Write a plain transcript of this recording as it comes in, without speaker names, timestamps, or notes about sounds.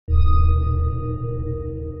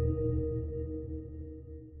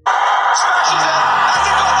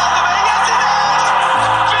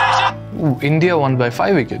India won by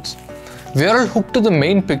 5 wickets. We are all hooked to the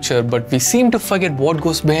main picture, but we seem to forget what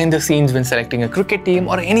goes behind the scenes when selecting a cricket team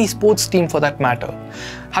or any sports team for that matter.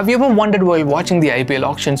 Have you ever wondered while watching the IPL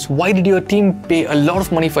auctions, why did your team pay a lot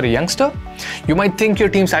of money for a youngster? You might think your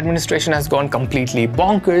team's administration has gone completely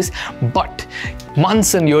bonkers, but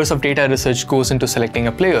months and years of data research goes into selecting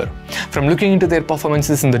a player. From looking into their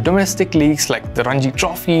performances in the domestic leagues like the Ranji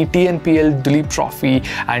Trophy, TNPL, Duleep Trophy,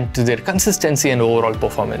 and to their consistency and overall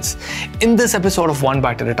performance. In this episode of One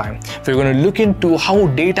Byte at a Time, we're going to look into how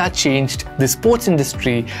data changed the sports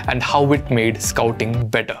industry and how it made scouting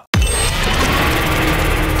better.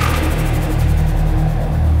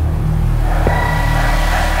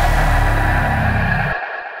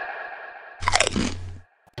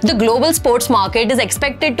 The global sports market is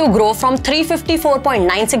expected to grow from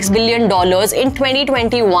 $354.96 billion in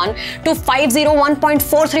 2021 to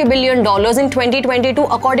 $501.43 billion in 2022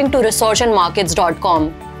 according to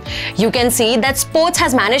researchandmarkets.com. You can see that sports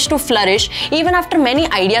has managed to flourish even after many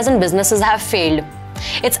ideas and businesses have failed.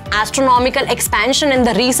 Its astronomical expansion in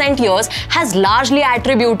the recent years has largely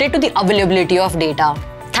attributed to the availability of data.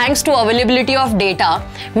 Thanks to availability of data,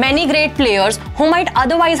 many great players who might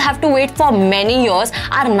otherwise have to wait for many years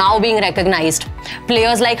are now being recognized.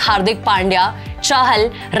 Players like Hardik Pandya, Chahal,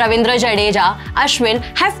 Ravindra Jadeja, Ashwin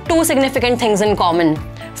have two significant things in common.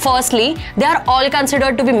 Firstly, they are all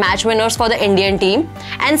considered to be match winners for the Indian team,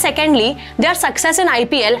 and secondly, their success in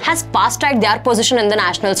IPL has fast-tracked their position in the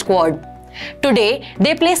national squad. Today,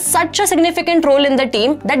 they play such a significant role in the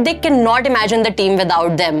team that they cannot imagine the team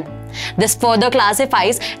without them. This further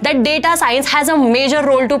classifies that data science has a major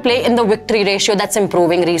role to play in the victory ratio that's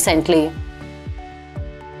improving recently.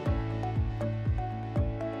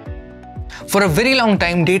 For a very long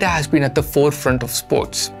time, data has been at the forefront of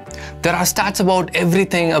sports. There are stats about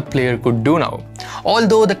everything a player could do now,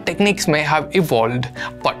 although the techniques may have evolved,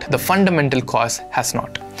 but the fundamental cause has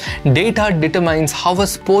not. Data determines how a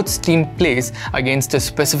sports team plays against a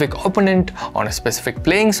specific opponent, on a specific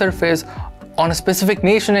playing surface, on a specific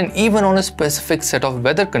nation, and even on a specific set of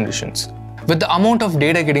weather conditions. With the amount of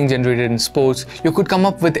data getting generated in sports, you could come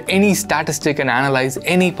up with any statistic and analyze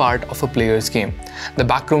any part of a player's game. The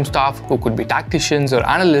backroom staff, who could be tacticians or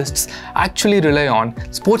analysts, actually rely on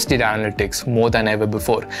sports data analytics more than ever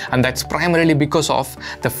before. And that's primarily because of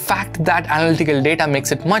the fact that analytical data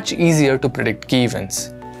makes it much easier to predict key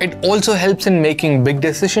events. It also helps in making big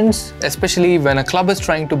decisions, especially when a club is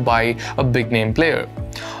trying to buy a big name player.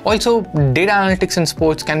 Also, data analytics in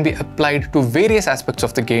sports can be applied to various aspects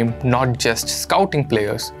of the game, not just scouting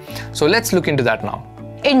players. So let's look into that now.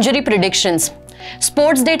 Injury predictions.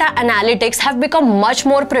 Sports data analytics have become much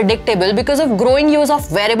more predictable because of growing use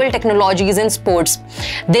of wearable technologies in sports.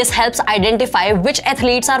 This helps identify which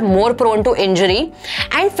athletes are more prone to injury,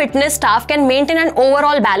 and fitness staff can maintain an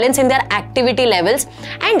overall balance in their activity levels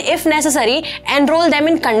and, if necessary, enroll them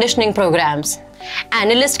in conditioning programs.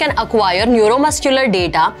 Analysts can acquire neuromuscular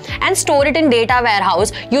data and store it in data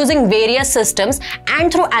warehouse using various systems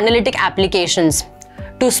and through analytic applications.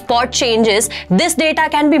 To spot changes, this data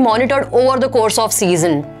can be monitored over the course of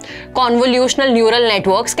season. Convolutional neural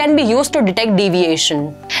networks can be used to detect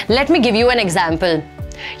deviation. Let me give you an example.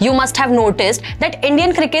 You must have noticed that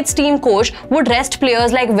Indian cricket's team coach would rest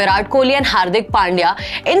players like Virat Kohli and Hardik Pandya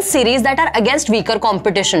in series that are against weaker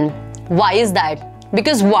competition. Why is that?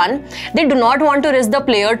 Because 1, they do not want to risk the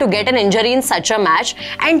player to get an injury in such a match,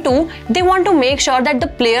 and 2, they want to make sure that the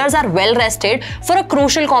players are well rested for a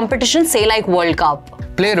crucial competition, say like World Cup.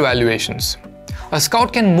 Player evaluations. A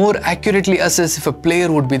scout can more accurately assess if a player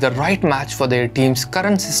would be the right match for their team's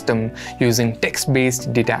current system using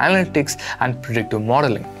text-based data analytics and predictive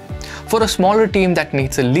modeling. For a smaller team that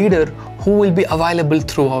needs a leader who will be available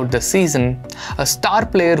throughout the season, a star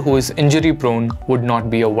player who is injury-prone would not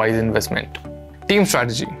be a wise investment. Team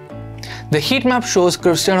strategy. The heat map shows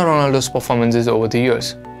Cristiano Ronaldo's performances over the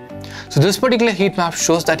years. So this particular heat map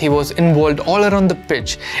shows that he was involved all around the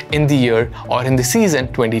pitch in the year or in the season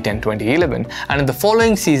 2010-2011, and in the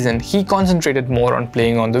following season he concentrated more on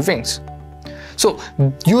playing on the wings. So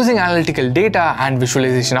using analytical data and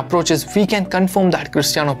visualization approaches, we can confirm that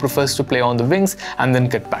Cristiano prefers to play on the wings and then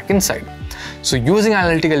get back inside. So using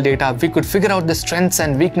analytical data, we could figure out the strengths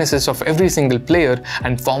and weaknesses of every single player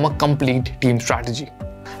and form a complete team strategy.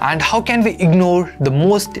 And how can we ignore the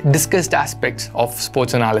most discussed aspects of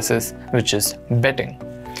sports analysis, which is betting?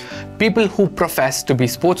 People who profess to be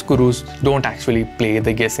sports gurus don't actually play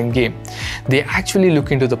the guessing game. They actually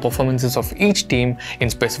look into the performances of each team in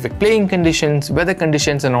specific playing conditions, weather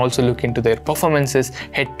conditions, and also look into their performances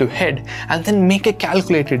head to head, and then make a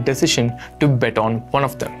calculated decision to bet on one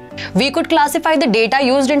of them. We could classify the data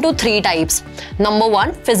used into three types. Number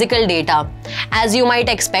one, physical data. As you might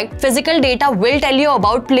expect, physical data will tell you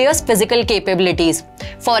about players' physical capabilities.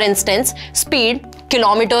 For instance, speed,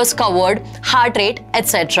 kilometers covered, heart rate,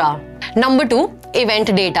 etc. Number two,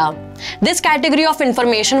 event data. This category of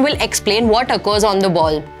information will explain what occurs on the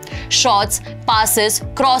ball. Shots, passes,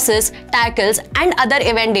 crosses, tackles, and other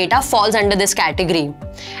event data falls under this category.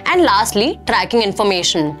 And lastly, tracking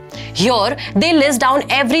information. Here, they list down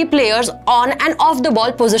every player's on and off the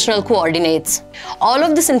ball positional coordinates. All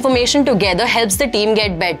of this information together helps the team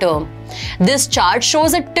get better. This chart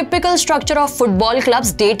shows a typical structure of football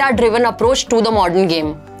club's data-driven approach to the modern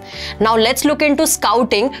game. Now let's look into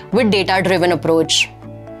scouting with data-driven approach.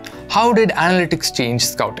 How did analytics change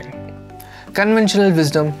scouting? Conventional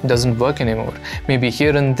wisdom doesn't work anymore. Maybe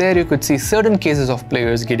here and there you could see certain cases of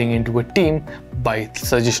players getting into a team by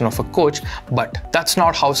suggestion of a coach, but that's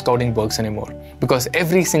not how scouting works anymore, because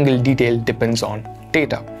every single detail depends on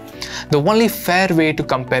data. The only fair way to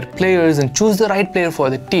compare players and choose the right player for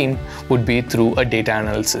the team would be through a data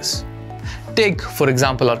analysis. Take, for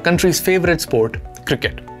example, our country's favorite sport,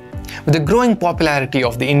 cricket. With the growing popularity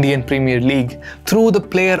of the Indian Premier League, through the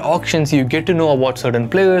player auctions you get to know about certain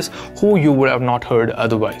players who you would have not heard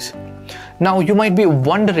otherwise. Now you might be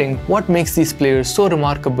wondering what makes these players so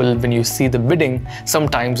remarkable when you see the bidding,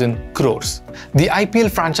 sometimes in crores. The IPL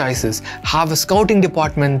franchises have a scouting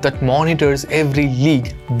department that monitors every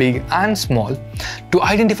league, big and small, to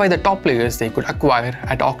identify the top players they could acquire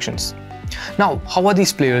at auctions. Now, how are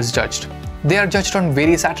these players judged? They are judged on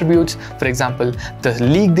various attributes, for example, the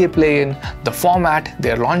league they play in, the format,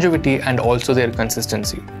 their longevity, and also their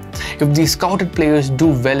consistency. If these scouted players do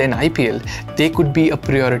well in IPL, they could be a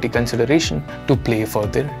priority consideration to play for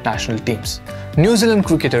their national teams. New Zealand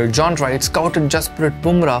cricketer John Wright scouted Jasprit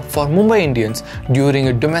Bumrah for Mumbai Indians during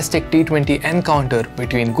a domestic T20 encounter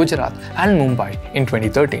between Gujarat and Mumbai in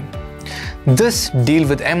 2013. This deal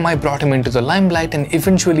with MI brought him into the limelight and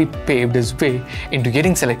eventually paved his way into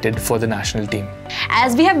getting selected for the national team.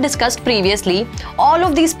 As we have discussed previously, all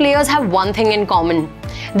of these players have one thing in common.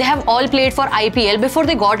 They have all played for IPL before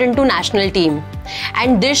they got into national team.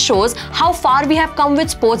 And this shows how far we have come with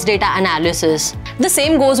sports data analysis. The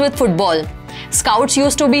same goes with football. Scouts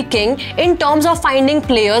used to be king in terms of finding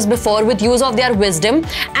players before with use of their wisdom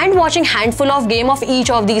and watching handful of game of each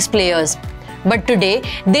of these players. But today,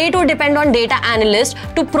 they too depend on data analysts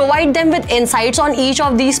to provide them with insights on each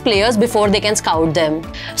of these players before they can scout them.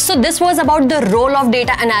 So this was about the role of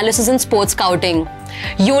data analysis in sports scouting.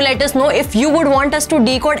 You let us know if you would want us to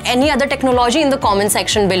decode any other technology in the comment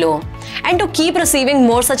section below. And to keep receiving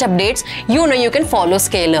more such updates, you know you can follow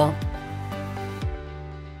SCALER.